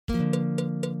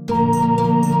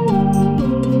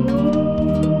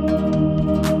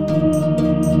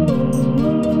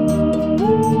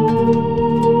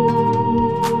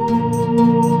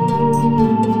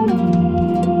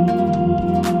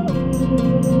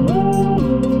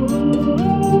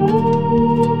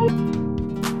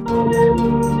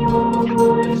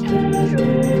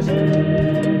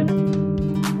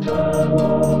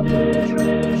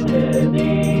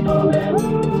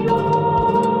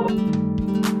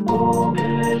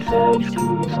thanks to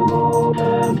the Lord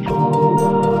and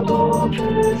call upon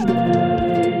his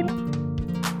name.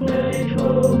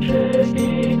 Nations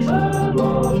kings and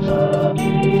lords and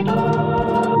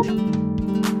heathens,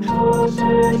 the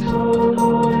saints of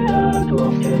high and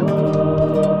lofty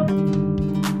one,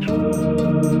 to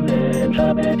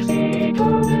inhabit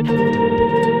eternity,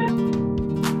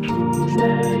 whose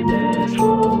name is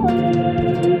holy.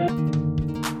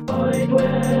 I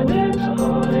dwell in the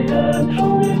high and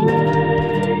holy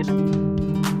place,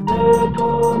 and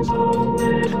console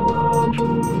with one who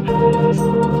has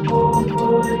upon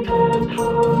right and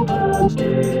hand and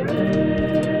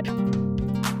spirit,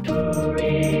 to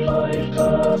revive the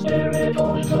spirit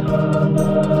of the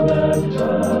humble and the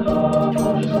heart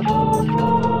of the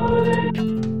forthright.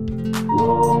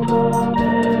 Lord,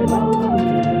 amen our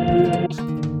lips,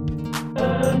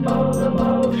 and our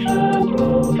mouth shall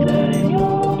proclaim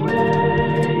your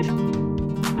praise.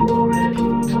 Glory to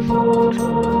the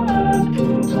Father, and to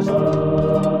the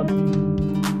Son,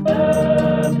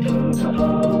 and to the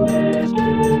Holy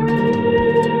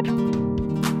Spirit,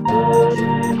 as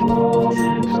it was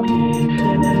in the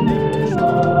beginning, is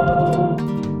now,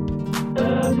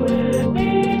 and will be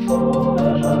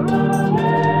forever.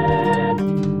 Amen.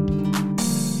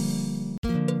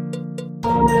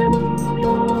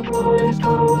 Alleluia, Christ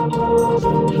our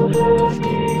Passover has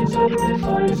been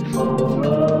sacrificed for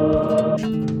us.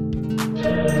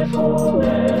 Therefore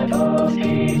let us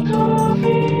keep the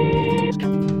feast.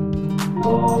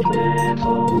 Lord,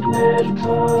 withhold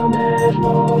gentleness,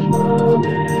 Lord,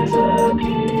 malice and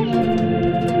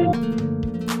healing,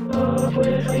 but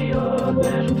with the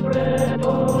unleavened bread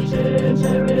of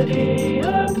sincerity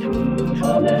and truth.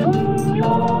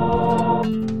 Alleluia.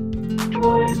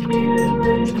 Christ being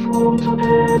raised from the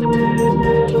dead will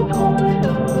never die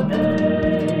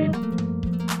again.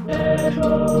 Death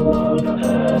no longer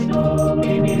has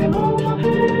dominion over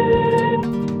him.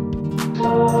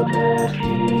 The death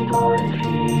he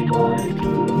died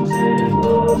to sin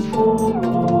once for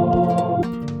all.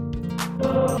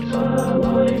 But the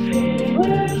life he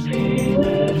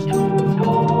lives to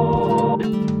God.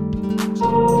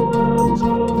 So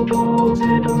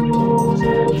consider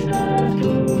yourselves dead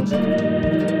to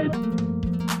sin,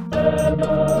 and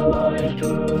alive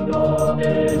to God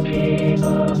in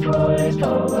Jesus Christ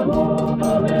our Lord.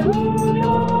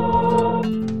 Alleluia.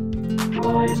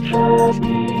 Christ has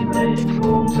been raised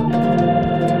from the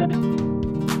dead,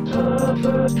 the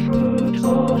first fruits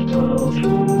of those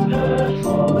who had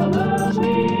fallen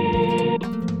asleep.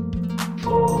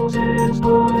 For since by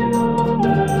a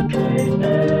man came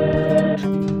death,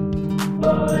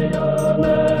 by a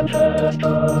man has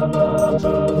come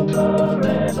also the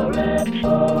resurrection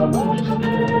of the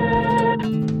dead.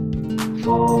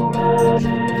 For as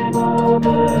in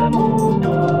Adam all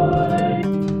die,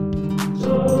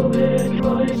 so in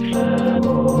Christ shall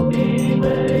all be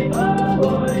made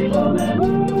alive.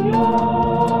 Alleluia.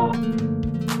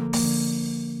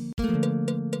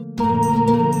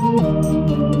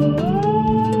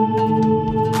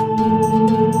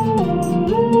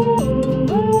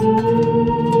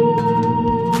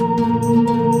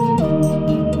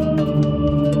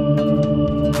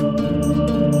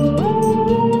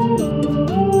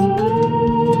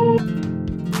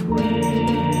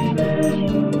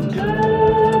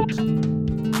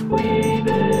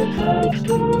 Thanks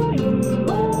to you, O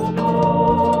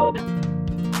God.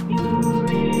 You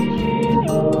reveal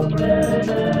your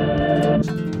presence,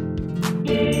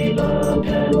 even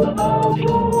tell about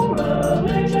your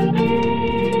amazing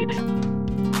deeds.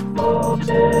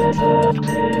 Obsessed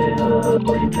till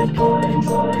appointed times I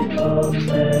come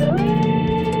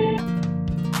fairly,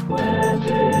 when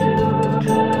the earth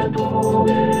and all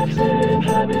its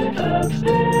inhabitants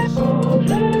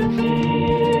dissolve in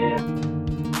fear.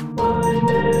 I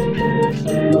make it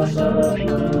still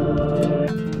secure.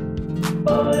 I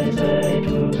say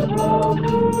to the proud,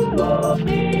 who love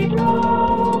me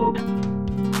proud,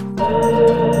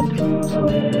 and to the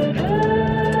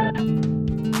wicked,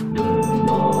 do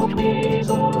not be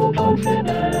so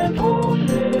confident of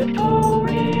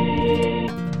victory.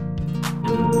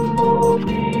 Do not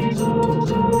be so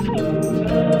subdued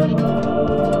and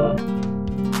love.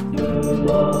 Do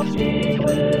not speak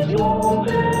with your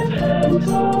head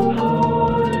so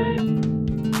high,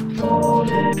 for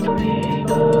victory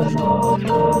does not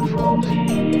come from the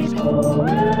east or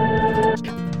west,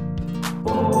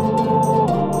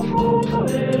 or from the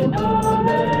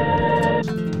internet.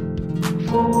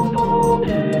 For God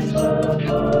is the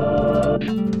judge.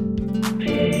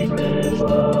 He brings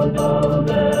one down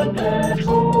and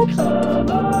exalts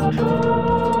another.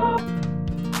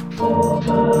 For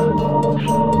the Lord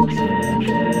holds in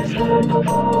his hand the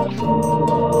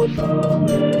powerful of the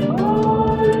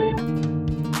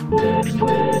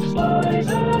despise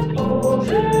and pours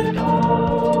it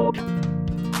out.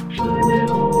 Surely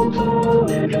all the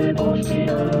wicked wash the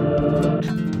earth.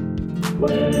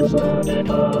 Winds round it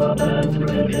up and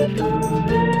bring it to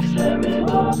its very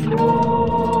last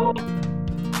drop.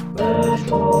 As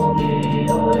for me,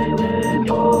 I will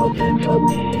not think of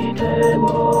me, tell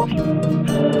what you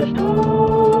have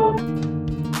done.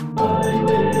 I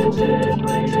will sing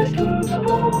praises to the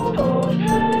Lord of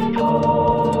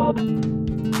Jacob.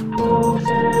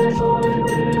 Causes I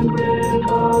will bring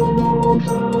down all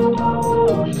the power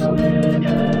of the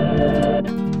wicked.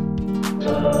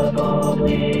 The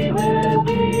godly will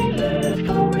be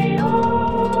victorious.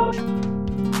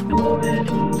 Glory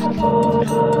to the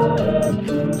Father and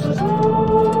to the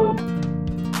Son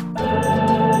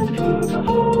and to the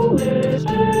Holy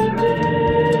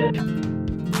Spirit,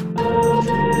 as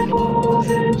it was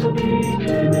in the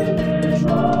beginning, is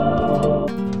now,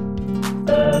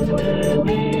 and will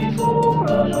be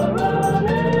forever.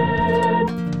 Amen.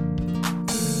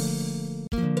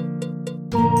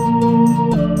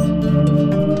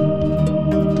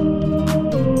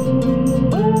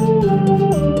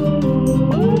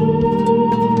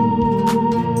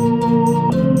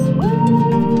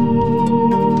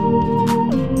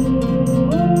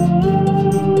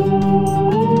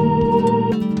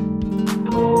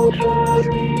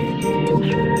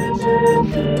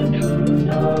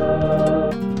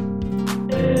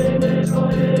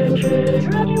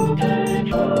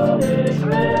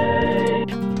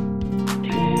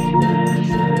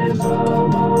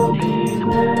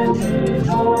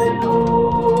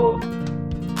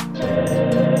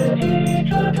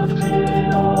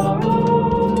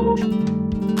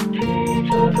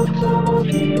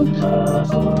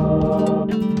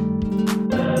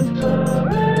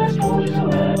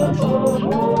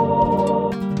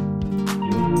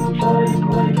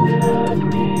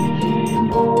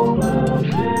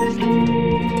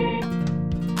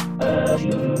 As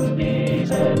you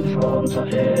descend from the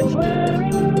hills where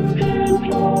you give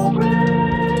your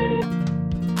grace,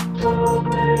 the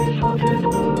great-hearted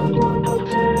world won't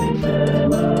obtain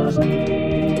them as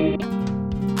me.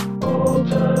 All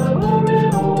terror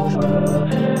in over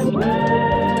and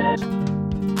west,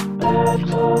 at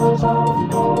the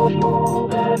sound of your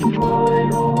battle cry,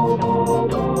 O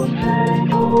God of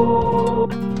Jacob,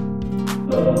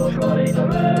 the rider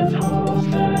and host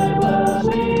them as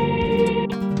me.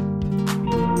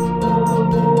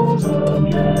 Awesome,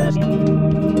 yes, you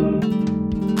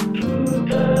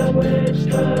can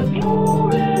withstand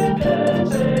your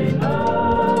intense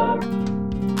power.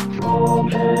 From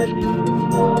head you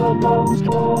announced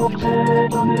of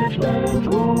punishment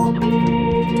would be.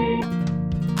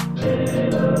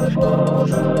 Sinners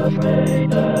was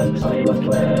afraid and silent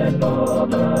when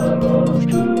God arose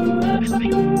to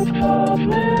execute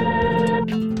judgment,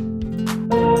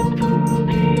 and to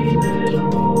be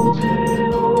miserable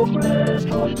till of rest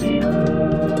of the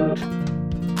earth.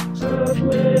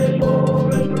 Certainly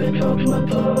your angry judgment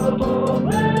upon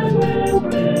men will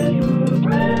bring you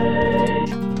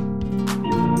praise.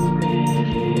 You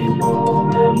redeem your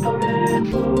anger in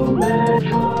full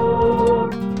measure.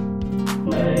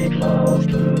 Make love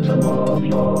to the mob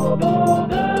your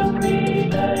love and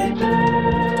created.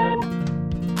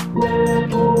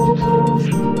 Let all those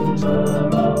shoes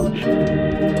around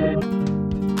him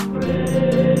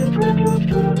bring tribute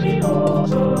to the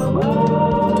awesome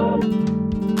one.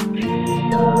 He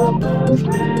abundance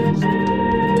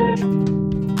praises,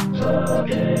 the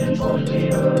kings of the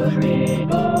earth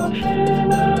regard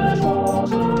him as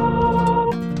awesome.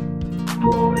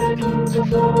 Glory to the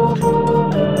Father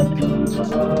and to the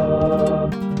Son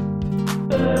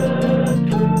and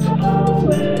to the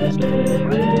Holy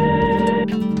Spirit,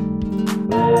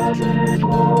 as it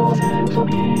was in the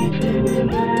beginning,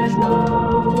 is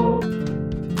now,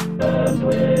 and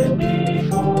will be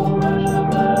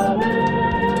forever.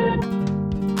 Amen.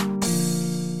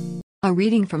 A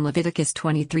reading from Leviticus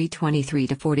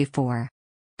 23:23-44.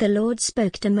 The Lord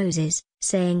spoke to Moses,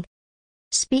 saying,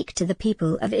 Speak to the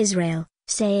people of Israel,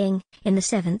 saying, In the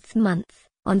 7th month,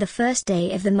 on the first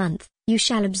day of the month, you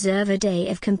shall observe a day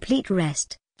of complete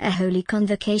rest, a holy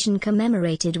convocation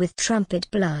commemorated with trumpet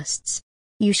blasts.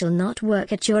 You shall not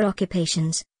work at your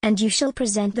occupations, and you shall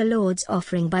present the Lord's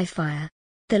offering by fire.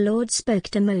 The Lord spoke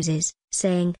to Moses,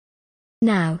 saying,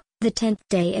 Now, the 10th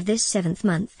day of this 7th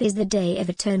month is the day of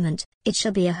atonement. It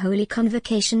shall be a holy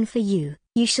convocation for you.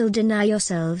 You shall deny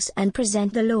yourselves and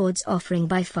present the Lord's offering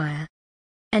by fire.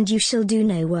 And you shall do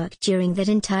no work during that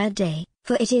entire day,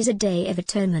 for it is a day of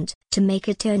atonement, to make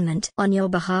atonement on your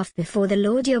behalf before the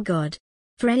Lord your God.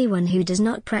 For anyone who does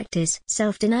not practice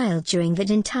self-denial during that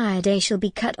entire day shall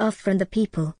be cut off from the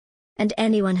people. and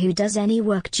anyone who does any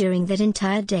work during that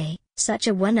entire day, such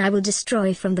a one I will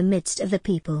destroy from the midst of the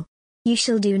people. You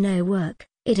shall do no work,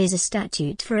 it is a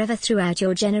statute forever throughout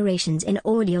your generations in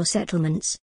all your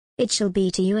settlements. It shall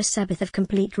be to you a Sabbath of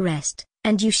complete rest,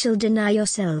 and you shall deny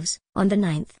yourselves, on the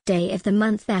 9th day of the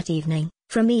month at evening,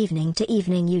 from evening to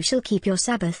evening you shall keep your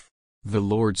Sabbath. The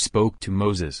Lord spoke to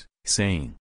Moses,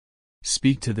 saying,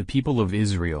 Speak to the people of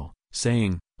Israel,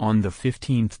 saying, On the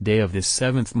 15th day of this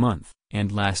 7th month, and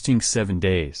lasting 7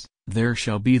 days, there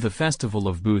shall be the festival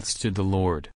of booths to the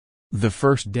Lord. The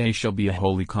first day shall be a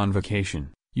holy convocation,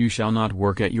 you shall not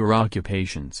work at your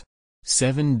occupations.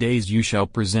 7 days you shall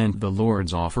present the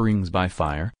Lord's offerings by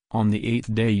fire, on the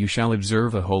 8th day you shall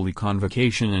observe a holy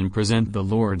convocation and present the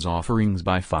Lord's offerings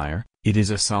by fire, it is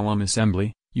a solemn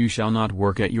assembly, you shall not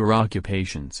work at your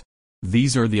occupations.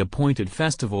 These are the appointed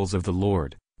festivals of the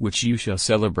Lord, which you shall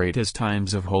celebrate as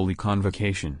times of holy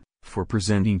convocation, for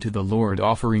presenting to the Lord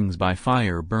offerings by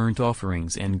fire, burnt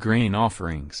offerings and grain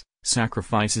offerings,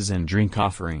 sacrifices and drink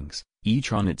offerings,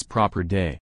 each on its proper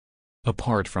day.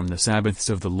 Apart from the Sabbaths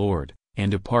of the Lord,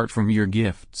 and apart from your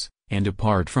gifts, and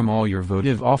apart from all your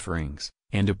votive offerings,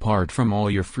 and apart from all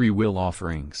your free will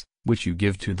offerings, which you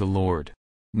give to the Lord.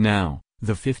 Now,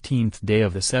 the 15th day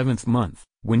of the 7th month,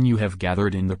 when you have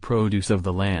gathered in the produce of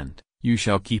the land, you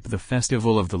shall keep the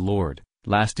festival of the Lord,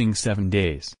 lasting 7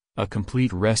 days, a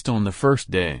complete rest on the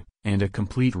first day, and a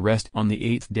complete rest on the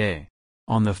 8th day.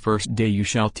 On the first day you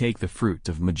shall take the fruit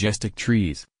of majestic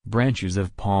trees, branches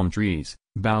of palm trees,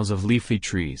 boughs of leafy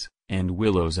trees, and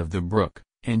willows of the brook,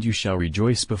 and you shall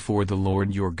rejoice before the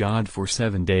Lord your God for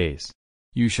 7 days.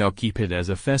 You shall keep it as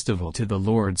a festival to the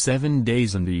Lord 7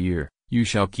 days in the year. You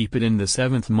shall keep it in the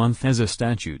 7th month as a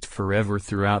statute forever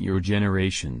throughout your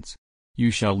generations.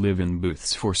 You shall live in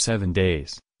booths for 7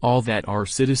 days, all that are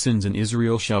citizens in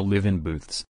Israel shall live in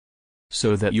booths.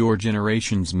 So that your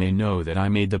generations may know that I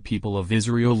made the people of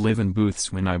Israel live in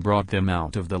booths when I brought them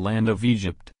out of the land of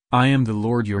Egypt, I am the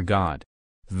Lord your God.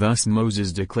 Thus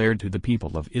Moses declared to the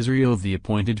people of Israel the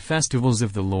appointed festivals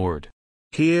of the Lord.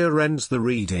 Here ends the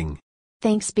reading.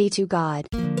 Thanks be to God.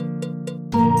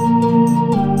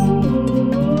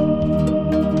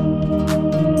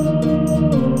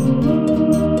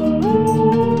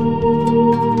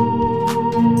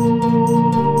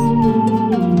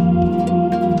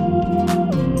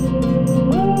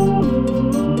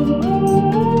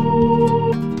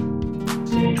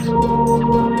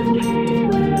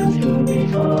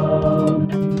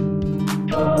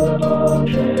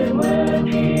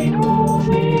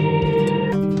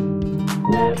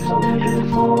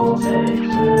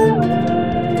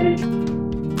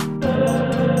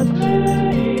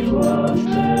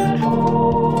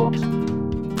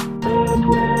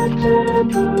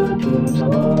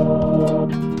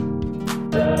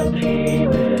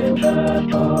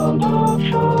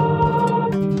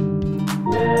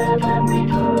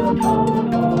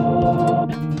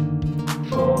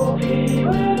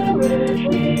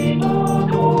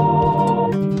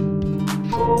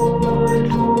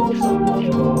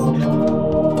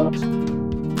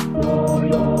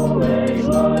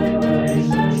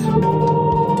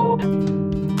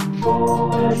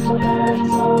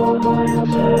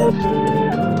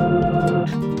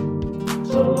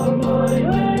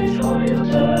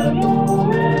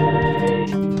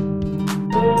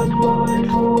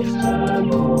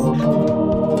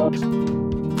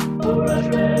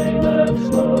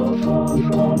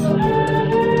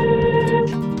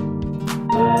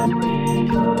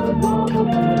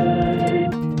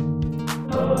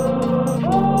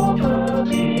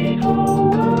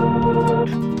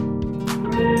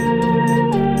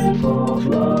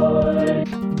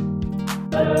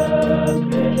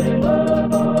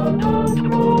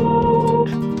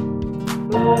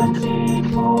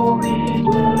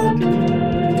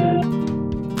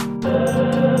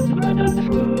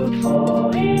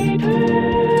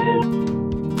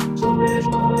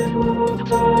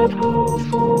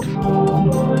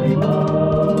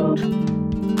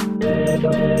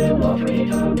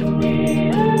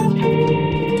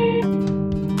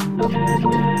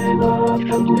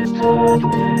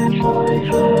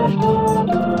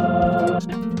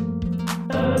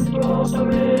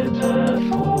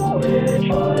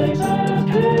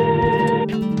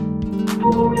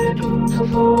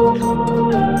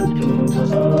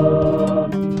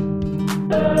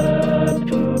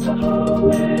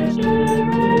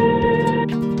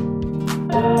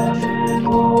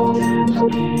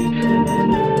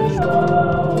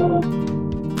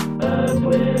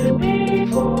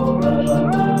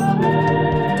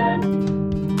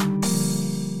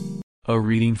 A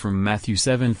reading from Matthew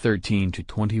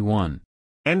 7:13-21.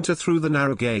 Enter through the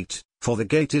narrow gate, For the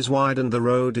gate is wide and the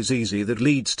road is easy that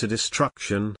leads to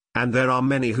destruction, and there are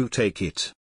many who take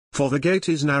it. For the gate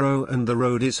is narrow and the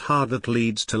road is hard that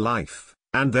leads to life,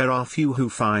 and there are few who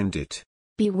find it.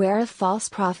 Beware of false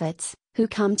prophets, who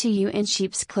come to you in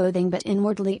sheep's clothing but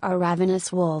inwardly are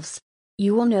ravenous wolves.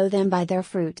 You will know them by their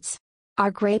fruits. Are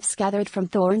grapes gathered from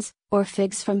thorns, or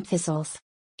figs from thistles?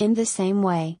 In the same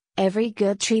way, every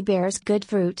good tree bears good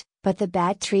fruit, but the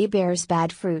bad tree bears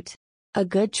bad fruit. A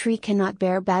good tree cannot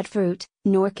bear bad fruit,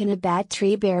 nor can a bad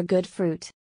tree bear good fruit.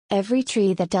 Every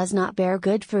tree that does not bear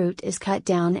good fruit is cut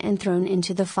down and thrown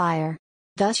into the fire.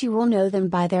 Thus you will know them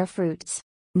by their fruits.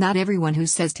 Not everyone who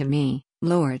says to me,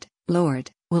 Lord,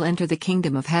 Lord, will enter the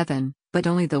kingdom of heaven, but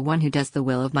only the one who does the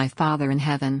will of my Father in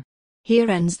heaven.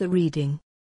 Here ends the reading.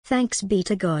 Thanks be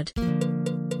to God.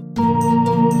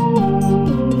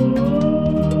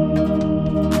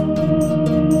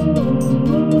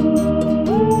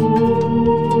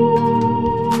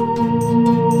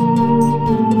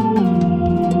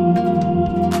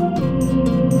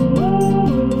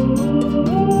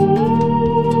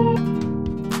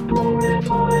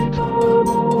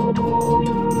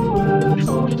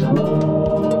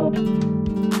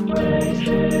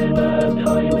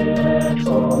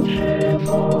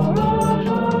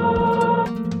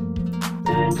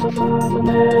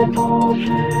 Firmament of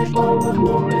His love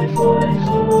glorifies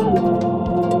the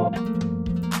Lord.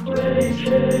 Praise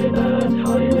Him and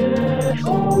highly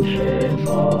exalt Him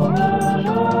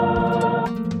forever.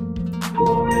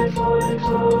 Glorify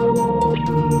the Lord,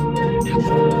 you angels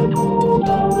and all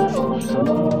powers of the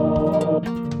Lord.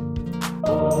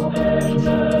 All heads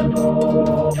and all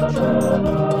waters and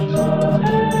earth the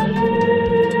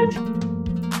heavens.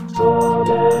 Sun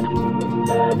and moon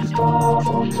and stars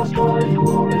of the sky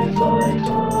glorify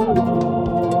the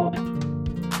Lord.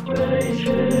 Praise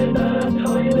Him and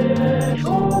highly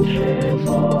exalt Him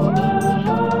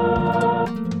forever.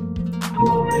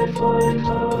 Glorify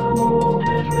the Lord,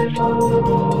 every flower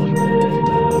of rain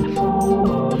and fall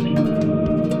of dew.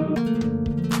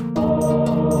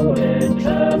 All wind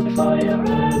and fire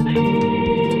and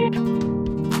heat,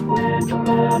 winter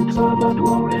and summer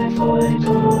glorify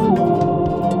the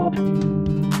Lord.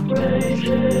 Praise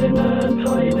Him and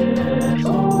highly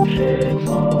exalt Him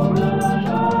forever.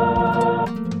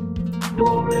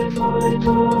 Glorify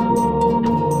the Lord, O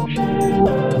King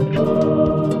and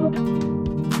good.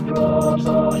 Drops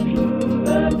of dew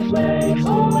and flakes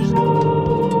of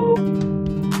snow,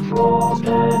 frost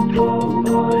and cold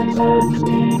noise and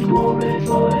sleet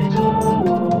glorify the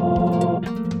Lord.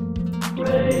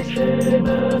 Praise Him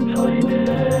and highly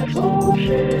exalt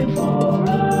Him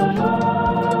forever.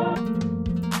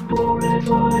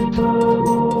 Glorify the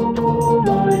Lord, all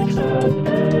night and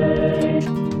day.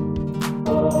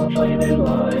 All flaming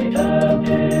light and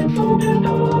in fog and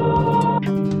dark.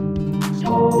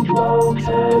 Storm clouds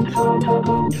and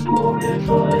thunderbolts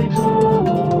glorify the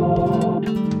Lord.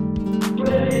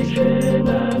 Praise Him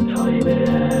and highly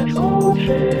exalt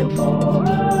Him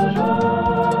forever.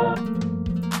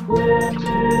 Let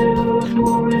sinners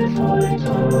glorify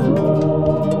the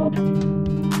Lord.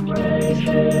 Praise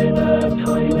Him and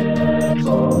highly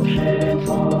exalt Him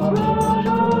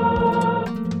forever.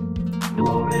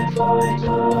 Glorify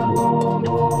the Lord,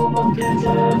 all mountains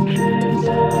and hills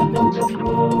and mounts of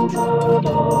groves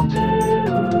above the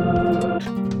earth.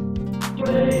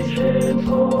 Praise Him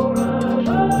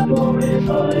forever,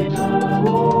 glorify the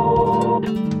Lord.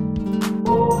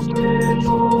 All springs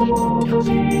of water,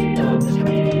 sea and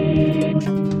streams,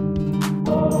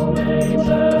 all lakes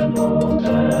and ponds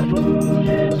and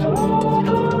mountains of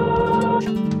earth.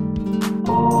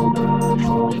 All birds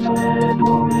of the air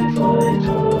glorify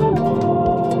the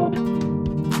Lord.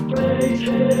 Praise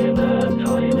Him and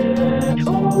highly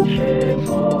exalt Him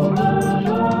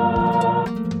forever.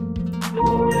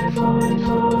 Glorify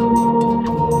the Lord,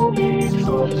 all beasts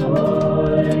of the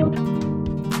wild,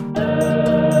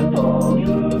 and all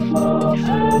you flocks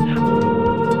and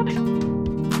herds.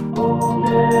 All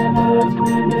men and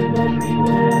women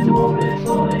everywhere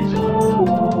glorify the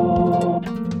Lord.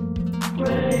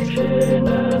 Praise Him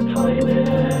and highly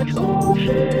exalt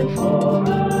Him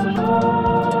forever.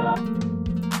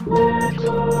 Let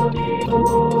the people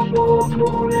of God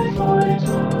glorify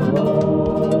the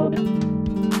Lord.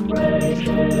 Praise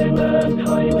Him and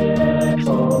highly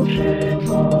exalt Him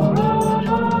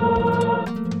forever.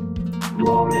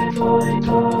 Glorify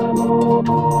the Lord,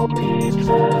 all priests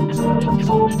and servants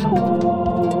of the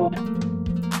Lord.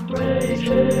 Praise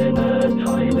Him and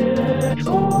highly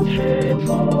exalt Him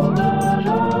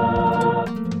forever.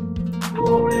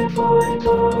 Glorify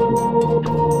the Lord,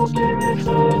 all spirits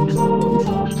and souls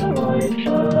of the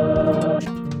righteous.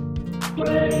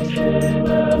 Praise Him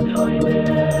and highly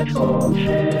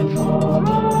exalted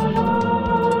forever.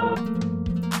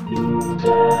 You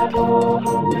that all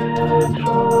hunger and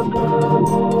hunger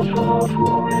will shall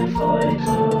glorify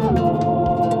the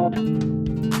Lord.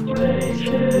 Praise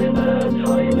Him and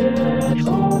highly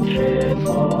exalt Him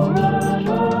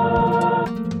forever.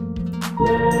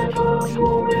 Let us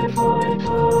glorify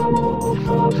the Lord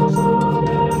for the Son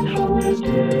and Holy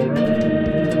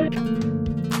Spirit.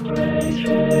 Praise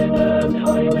Him and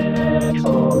highly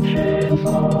exalt Him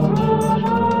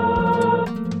forever.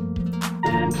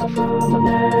 And the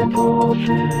firmament of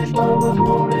His power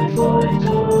glorify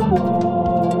the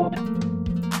Lord.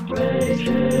 Praise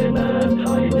Him and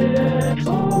highly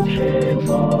exalt Him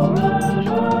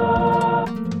forever.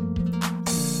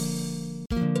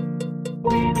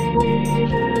 We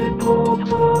believe in God the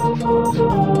Father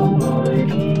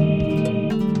Almighty,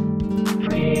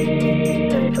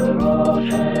 Creator of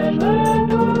heaven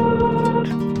and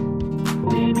earth.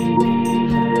 We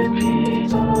believe in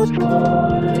Jesus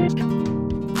Christ,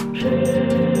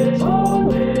 His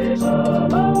only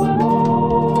Son, our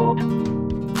Lord.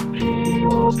 He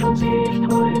was conceived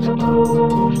by the power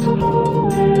of the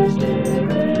Holy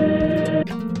Spirit,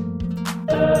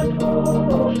 and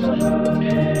born of the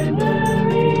Virgin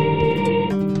Mary.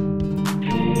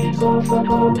 He suffered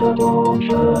under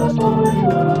Pontius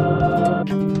Pilate,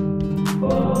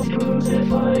 was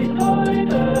crucified,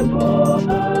 died, and was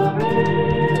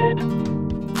buried.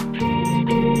 He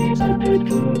descended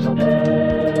to the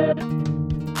dead.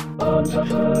 On the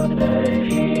third day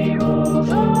He rose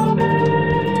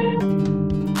again.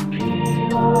 He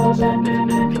ascended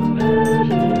into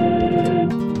heaven,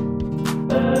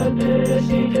 and is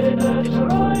seated at the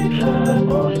right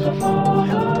hand of the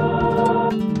Father.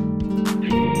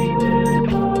 He will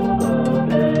come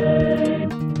again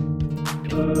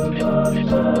to judge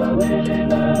the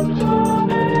living and the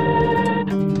dead.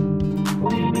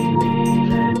 We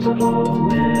believe in the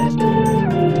Holy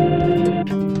Spirit,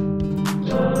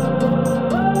 the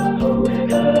Holy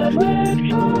Catholic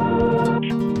Church,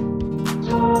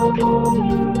 the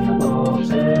communion of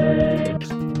saints,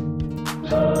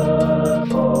 the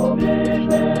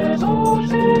forgiveness of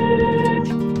sins,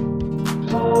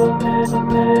 the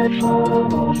resurrection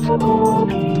of the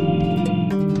body,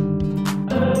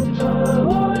 and the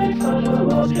life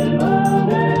everlasting.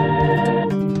 Amen.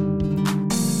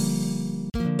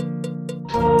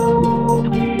 The Lord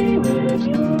be with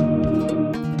you,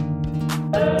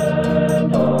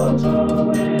 and also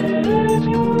with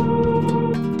you.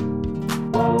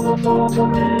 Our Father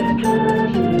in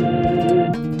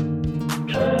heaven,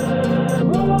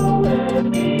 hallowed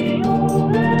be your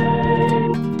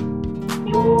name.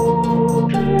 Your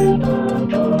kingdom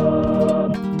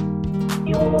come,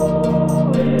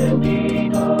 your will be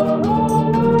done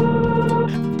on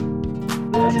earth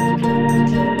as it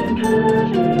is in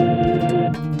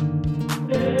heaven.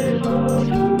 Give us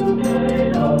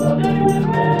today our daily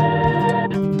bread.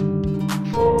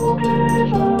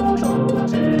 Forgive us our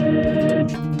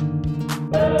sins,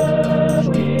 as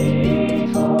we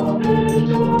forgive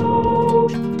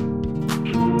those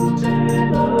who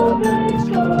sin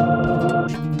against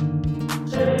us.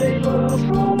 Save us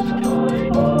from the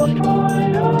time of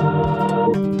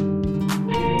trial.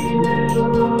 Deliver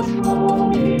us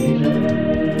from evil.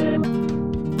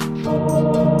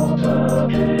 For the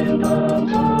kingdom,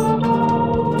 the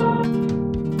power,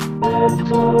 and the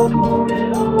glory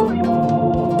are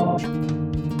yours,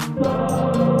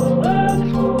 now and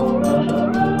forever.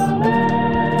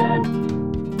 Amen.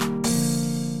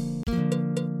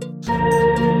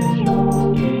 Savior,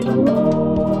 ye the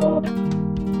Lord,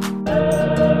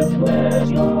 and bless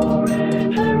your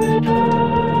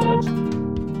inheritance.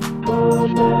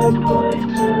 Cause them like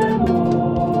them,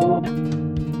 Lord,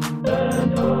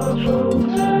 and uphold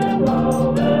them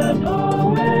now and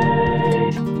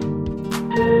always.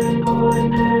 Day by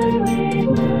day we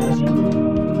bless you.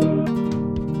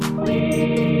 We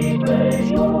praise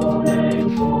your name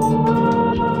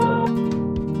forever.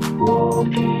 Lord,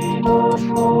 keep us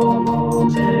from all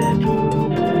sin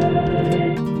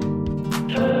today.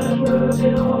 Have mercy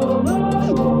on us,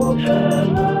 Lord, have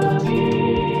mercy.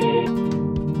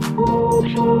 Lord,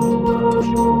 show us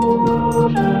your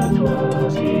love and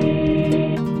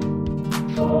mercy.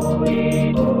 For we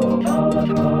put our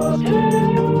trust in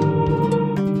you.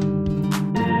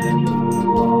 In you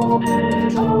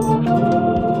always our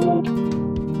hope,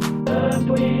 and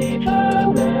we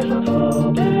can never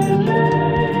hope in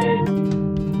vain.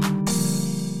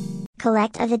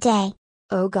 Collect of the day.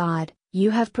 O God,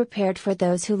 you have prepared for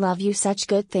those who love you such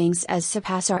good things as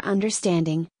surpass our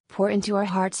understanding. Pour into our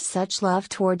hearts such love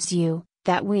towards you,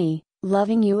 that we,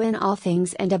 loving you in all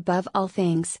things and above all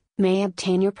things, may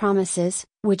obtain your promises,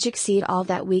 which exceed all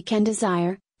that we can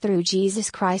desire, through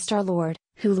Jesus Christ our Lord,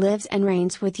 who lives and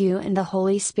reigns with you in the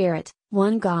Holy Spirit,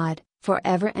 one God,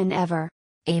 forever and ever.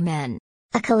 Amen.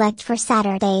 A collect for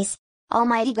Saturdays.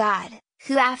 Almighty God,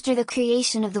 who after the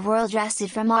creation of the world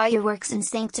rested from all your works and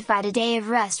sanctified a day of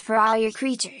rest for all your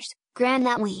creatures, grant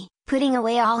that we, putting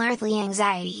away all earthly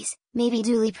anxieties, may be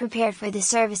duly prepared for the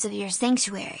service of your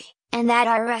sanctuary, and that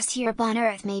our rest here upon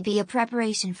earth may be a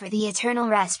preparation for the eternal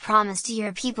rest promised to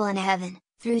your people in heaven,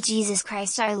 through Jesus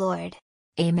Christ our Lord.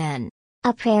 Amen.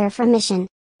 A prayer for mission.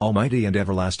 Almighty and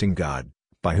everlasting God,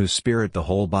 by whose Spirit the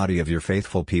whole body of your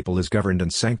faithful people is governed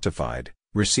and sanctified,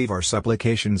 receive our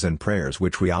supplications and prayers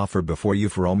which we offer before you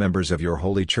for all members of your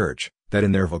holy church, that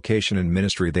in their vocation and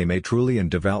ministry they may truly and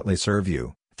devoutly serve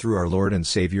you, through our Lord and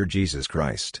Savior Jesus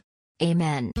Christ.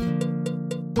 Amen.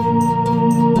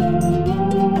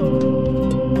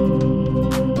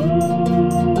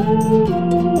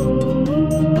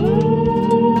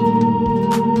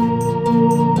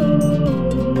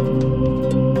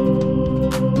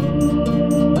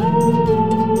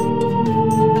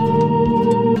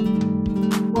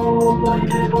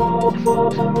 Almighty God,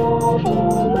 Father of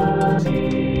all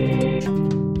mercies,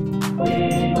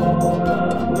 we all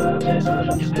our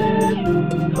desertions did you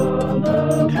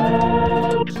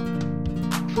contempt.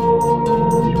 For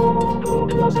all your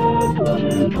goodness and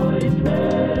loving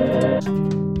kindness,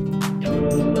 to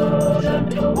us and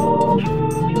to all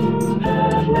whom you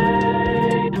have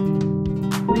made,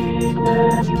 we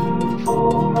bless you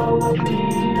for our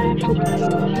created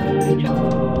preservation,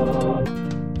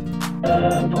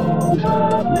 and all the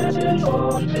blessings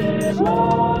of His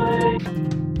life,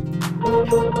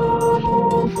 but above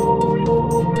all for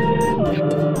your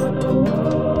illusion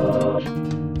love,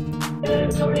 in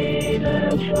the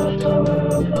redemption of the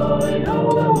world by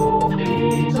our Lord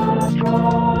Jesus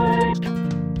Christ,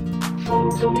 from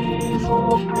the means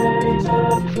of praise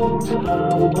and from the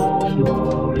hope of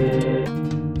glory,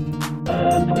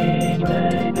 and we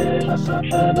pray with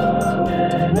such an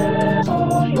awareness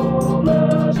of your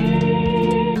mercy,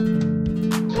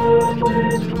 that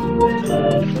with true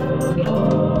and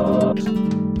hearts,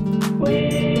 we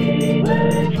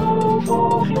may show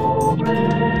forth your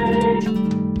praise,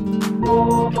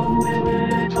 not only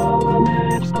with our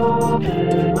lips but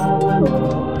in our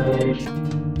lives,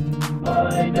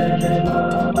 by giving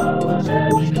up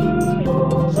ourselves to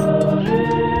your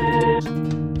service,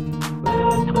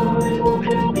 and by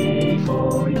walking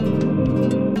before you,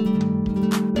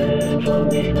 in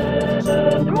holiness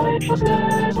and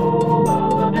righteousness all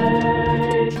our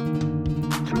days,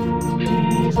 through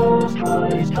Jesus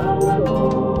Christ our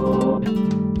Lord, to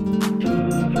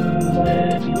whom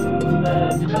with you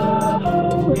and the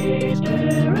Holy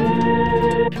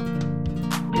Spirit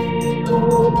be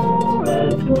honor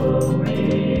and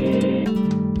glory,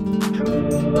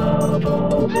 throughout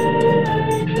all the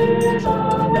ages.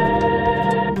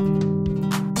 Amen.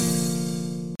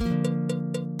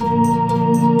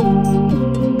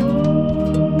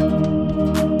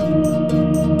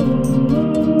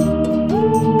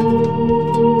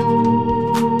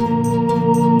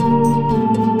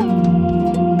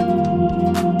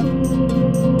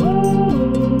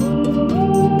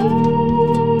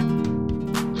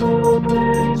 The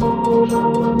praise of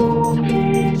our Lord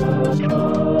Jesus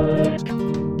Christ,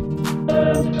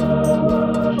 and the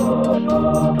word of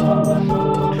God our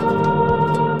Father,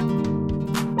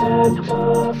 and the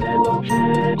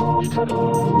fellowship of the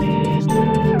Holy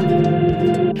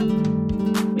Spirit,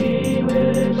 be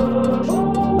with us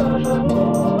all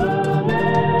evermore.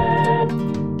 Amen.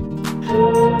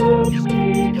 Thanks be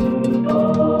to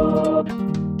God.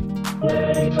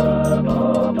 Later,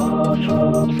 God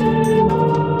of truth.